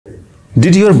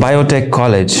Did your biotech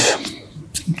college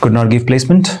could not give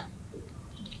placement?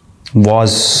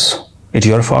 Was it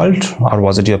your fault or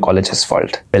was it your college's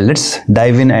fault? Well, let's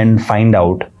dive in and find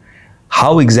out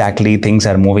how exactly things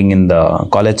are moving in the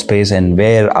college space and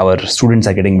where our students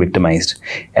are getting victimized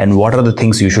and what are the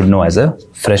things you should know as a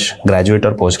fresh graduate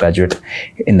or postgraduate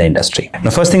in the industry. Now,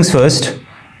 first things first,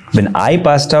 when I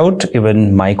passed out,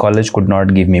 even my college could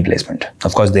not give me placement.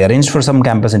 Of course, they arranged for some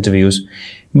campus interviews,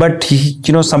 but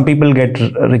some people get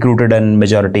recruited and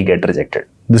majority get rejected.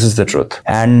 This is the truth.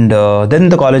 And then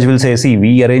the college will say, see,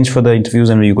 we arranged for the interviews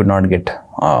and we could not get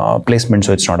placement,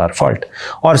 so it's not our fault.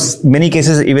 Or many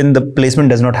cases, even the placement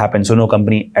does not happen, so no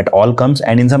company at all comes.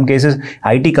 And in some cases,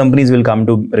 IT companies will come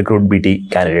to recruit BT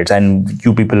candidates and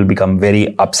you people become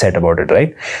very upset about it,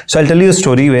 right? So I'll tell you a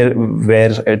story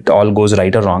where it all goes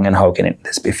right or wrong and how can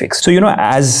this be fixed. So,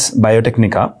 as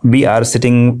Biotechnica, we are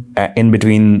sitting in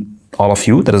between all of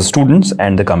you, that is students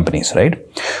and the companies, right?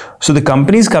 So the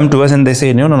companies come to us and they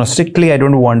say, no, strictly I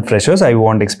don't want freshers, I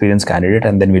want experienced candidate,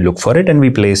 and then we look for it and we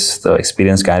place the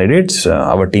experienced candidates.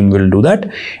 Our team will do that,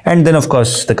 and then of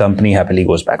course the company happily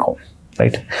goes back home,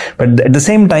 right? But at the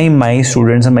same time, my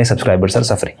students and my subscribers are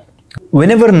suffering.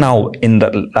 Whenever now, in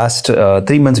the last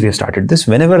 3 months we have started this,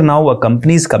 whenever now a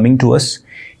company is coming to us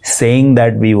saying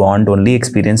that we want only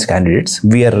experienced candidates,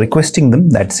 we are requesting them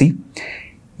that, see,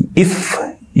 if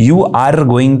you are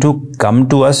going to come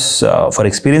to us for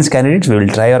experienced candidates, we will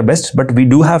try our best, but we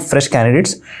do have fresh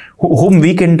candidates whom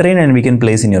we can train and we can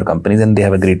place in your companies, and they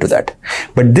have agreed to that.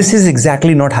 But this is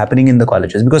exactly not happening in the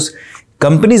colleges, because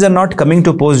companies are not coming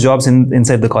to post jobs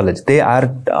inside the college. They are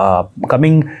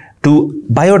coming to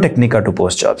Biotechnica to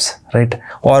post jobs, right?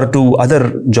 Or to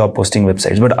other job posting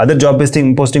websites. But other job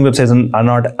posting websites are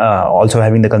not also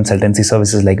having the consultancy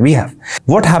services like we have.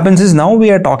 What happens is now we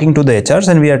are talking to the HRs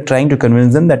and we are trying to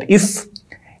convince them that if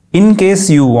in case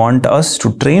you want us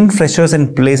to train freshers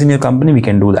and place in your company, we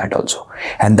can do that also.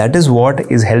 And that is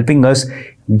what is helping us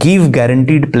give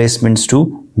guaranteed placements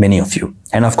to many of you.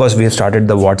 And of course, we have started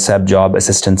the WhatsApp job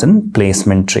assistance and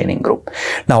placement training group.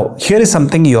 Now, here is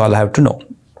something you all have to know.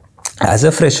 As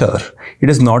a fresher, it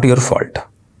is not your fault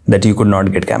that you could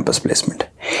not get campus placement.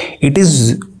 It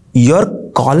is your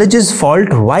college's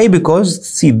fault. Why? Because,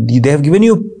 see, they have given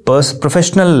you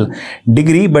professional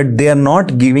degree, but they are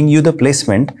not giving you the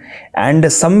placement.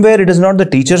 And somewhere it is not the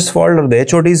teacher's fault or the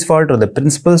HOD's fault or the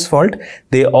principal's fault.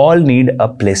 They all need a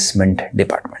placement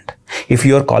department. If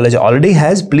your college already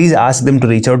has, please ask them to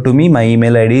reach out to me. My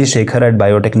email ID is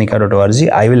shekhar@biotechnica.org.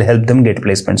 I will help them get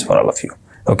placements for all of you.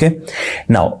 Okay.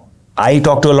 Now, I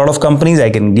talk to a lot of companies, I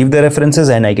can give the references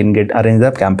and I can arrange the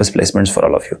campus placements for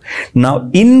all of you. Now,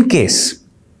 in case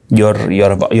you've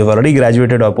already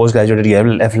graduated or post-graduated, you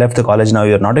have left the college, now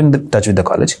you're not in touch with the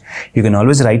college, you can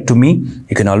always write to me.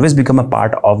 You can always become a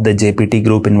part of the JPT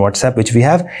group in WhatsApp, which we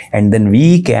have, and then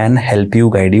we can help you,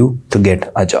 guide you to get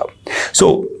a job.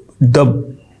 So the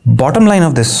bottom line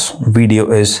of this video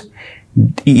is,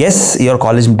 yes, your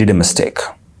college did a mistake.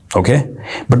 Okay,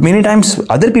 but many times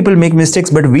other people make mistakes,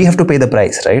 but we have to pay the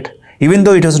price, right? Even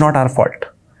though it was not our fault.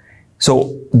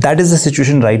 So that is the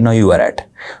situation right now you are at.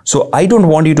 So I don't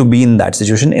want you to be in that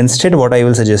situation. Instead, what I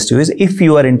will suggest you is, if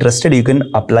you are interested, you can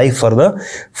apply for the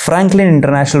Franklin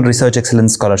International Research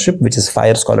Excellence Scholarship, which is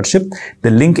FIRE scholarship.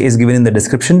 The link is given in the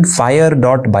description,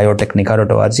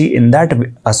 fire.biotechnica.org. In that,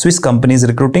 a Swiss company is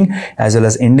recruiting as well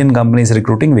as Indian companies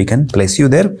recruiting. We can place you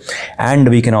there and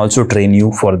we can also train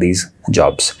you for these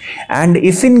jobs. And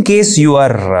if in case you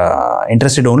are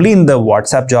interested only in the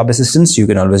WhatsApp job assistance, you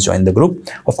can always join the group.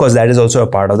 Of course, that is also a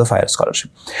part of the FIRE scholarship.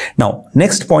 Now,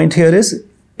 next point here is,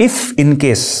 if in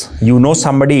case you know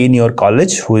somebody in your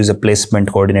college who is a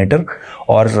placement coordinator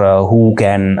or who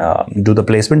can do the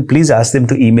placement, please ask them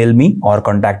to email me or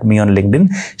contact me on LinkedIn,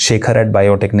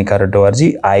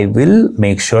 shekhar@biotechnica.org. I will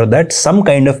make sure that some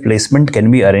kind of placement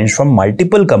can be arranged from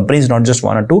multiple companies, not just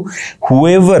one or two.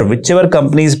 Whichever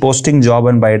company is posting job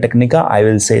on Biotechnica, I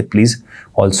will say, please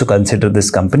also consider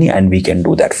this company and we can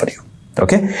do that for you.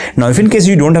 Okay. Now, if in case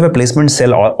you don't have a placement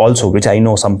cell also, which I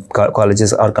know some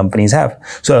colleges or companies have,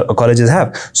 so colleges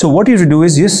have. So what you do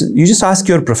is you just ask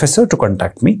your professor to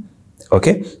contact me.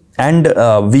 Okay. And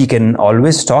we can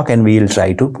always talk and we will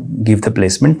try to give the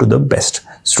placement to the best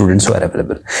students who are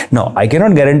available. Now, I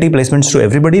cannot guarantee placements to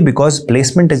everybody because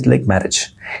placement is like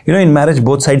marriage. In marriage,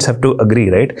 both sides have to agree,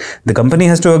 right? The company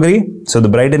has to agree. So the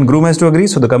bride and groom has to agree.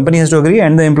 So the company has to agree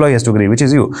and the employee has to agree, which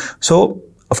is you. So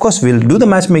Of course, we'll do the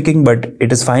matchmaking, but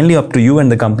it is finally up to you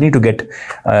and the company to get,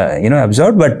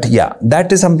 absorbed. But yeah,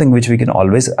 that is something which we can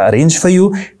always arrange for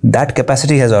you. That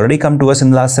capacity has already come to us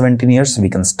in the last 17 years. We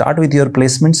can start with your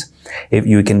placements. If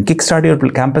you can kickstart your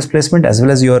campus placement as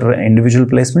well as your individual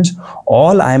placements,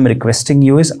 all I am requesting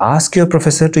you is ask your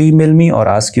professor to email me or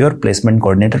ask your placement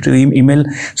coordinator to email,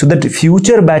 so that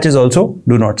future batches also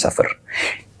do not suffer.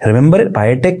 Remember,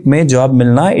 biotech mein job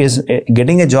milna is,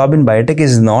 getting a job in biotech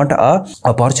is not a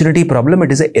opportunity problem,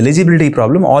 it is a eligibility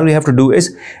problem. All we have to do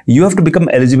is, you have to become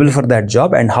eligible for that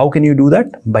job. And how can you do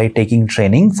that? By taking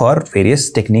training for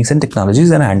various techniques and technologies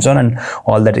and hands-on and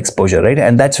all that exposure, right?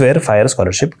 And that's where FIRE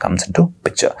scholarship comes into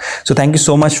picture. So thank you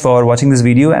so much for watching this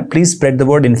video, and please spread the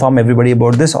word, inform everybody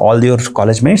about this, all your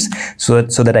college mates, so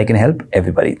that I can help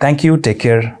everybody. Thank you, take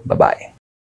care, bye-bye.